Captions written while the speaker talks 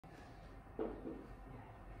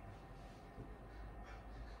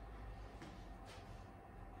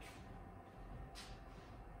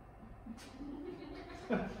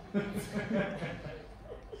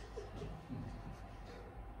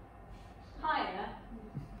Hiya,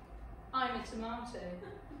 I'm a tomato.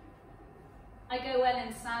 I go well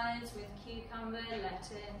in salads with cucumber,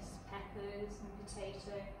 lettuce, peppers and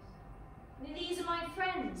potatoes. And these are my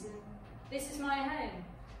friends and this is my home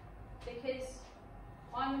because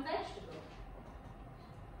I'm a vegetable.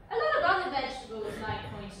 A lot of other vegetables like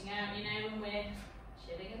pointing out, you know, when we're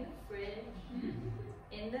chilling in the fridge,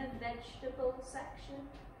 in the vegetable section.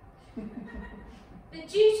 But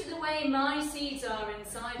due to the way my seeds are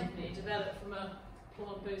inside of me, developed from a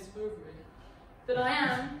plant-based ovary, that I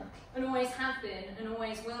am, and always have been, and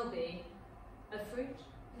always will be, a fruit.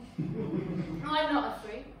 I'm not a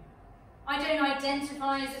fruit. I don't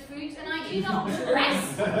identify as a fruit, and I do not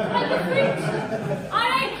dress like a fruit. I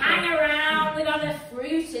don't hang around with other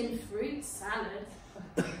fruit in fruit salads.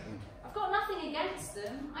 I've got nothing against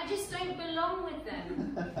them, I just don't belong with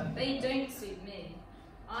them. They don't suit me.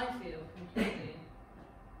 I feel completely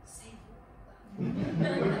safe.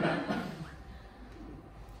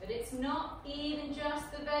 But it's not even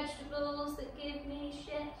just the vegetables that give me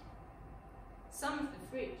shit. Some of the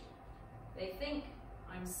fruit, they think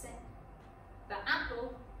I'm sick. The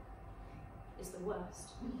apple is the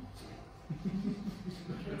worst.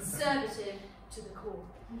 Conservative to the core.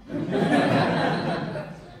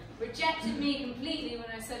 Rejected me completely when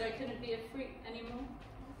I said I couldn't be a fruit anymore.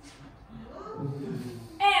 Oh,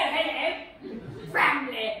 hello.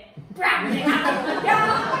 Bramley.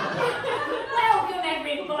 Welcome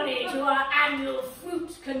everybody to our annual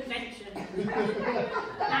fruit convention.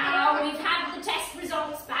 Now we've had the test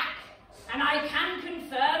results back, and I can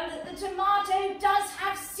confirm that the tomato does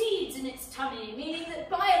have seeds in its tummy, meaning that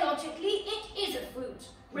biologically it is a fruit,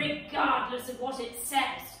 regardless of what it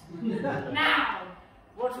says. Now,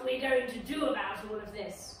 what are we going to do about all of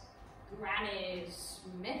this? Granny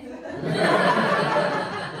Smith?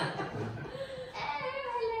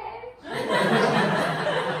 Oh, hello.